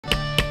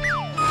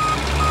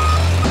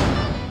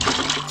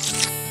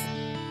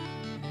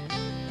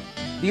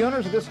The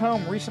owners of this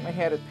home recently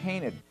had it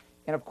painted,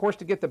 and of course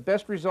to get the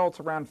best results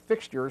around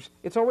fixtures,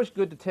 it's always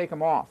good to take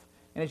them off.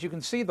 And as you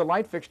can see, the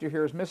light fixture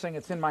here is missing.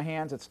 It's in my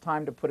hands. It's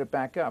time to put it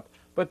back up.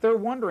 But they're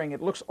wondering,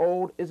 it looks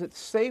old. Is it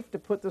safe to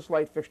put this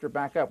light fixture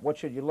back up? What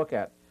should you look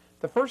at?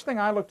 The first thing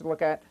I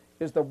look at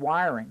is the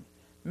wiring.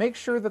 Make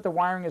sure that the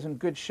wiring is in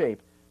good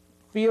shape.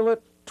 Feel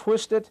it,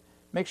 twist it.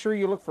 Make sure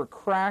you look for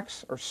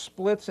cracks or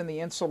splits in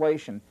the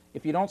insulation.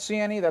 If you don't see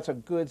any, that's a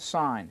good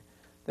sign.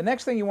 The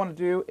next thing you want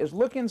to do is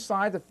look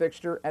inside the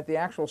fixture at the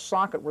actual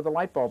socket where the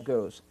light bulb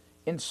goes.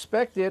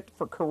 Inspect it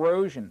for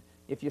corrosion.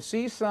 If you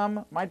see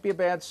some, might be a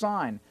bad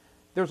sign.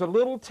 There's a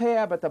little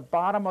tab at the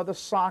bottom of the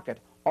socket.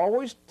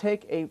 Always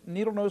take a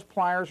needle nose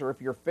pliers, or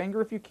if your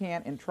finger if you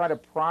can, and try to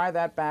pry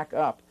that back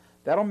up.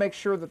 That'll make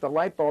sure that the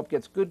light bulb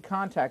gets good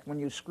contact when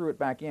you screw it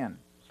back in.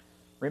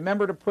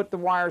 Remember to put the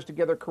wires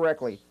together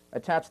correctly.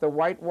 Attach the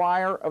white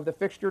wire of the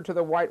fixture to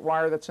the white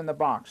wire that's in the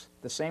box.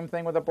 The same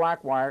thing with the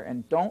black wire,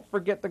 and don't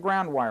forget the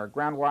ground wire.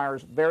 Ground wire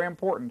is very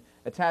important.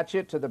 Attach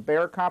it to the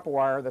bare copper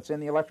wire that's in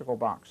the electrical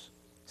box.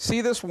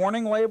 See this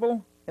warning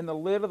label in the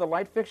lid of the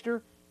light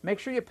fixture? Make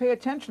sure you pay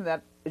attention to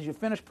that as you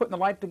finish putting the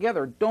light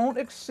together. Don't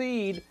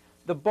exceed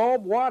the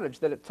bulb wattage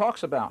that it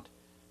talks about.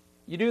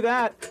 You do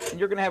that, and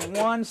you're going to have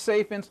one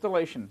safe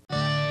installation.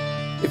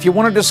 If you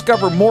want to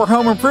discover more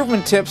home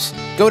improvement tips,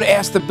 go to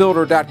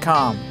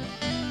AskTheBuilder.com.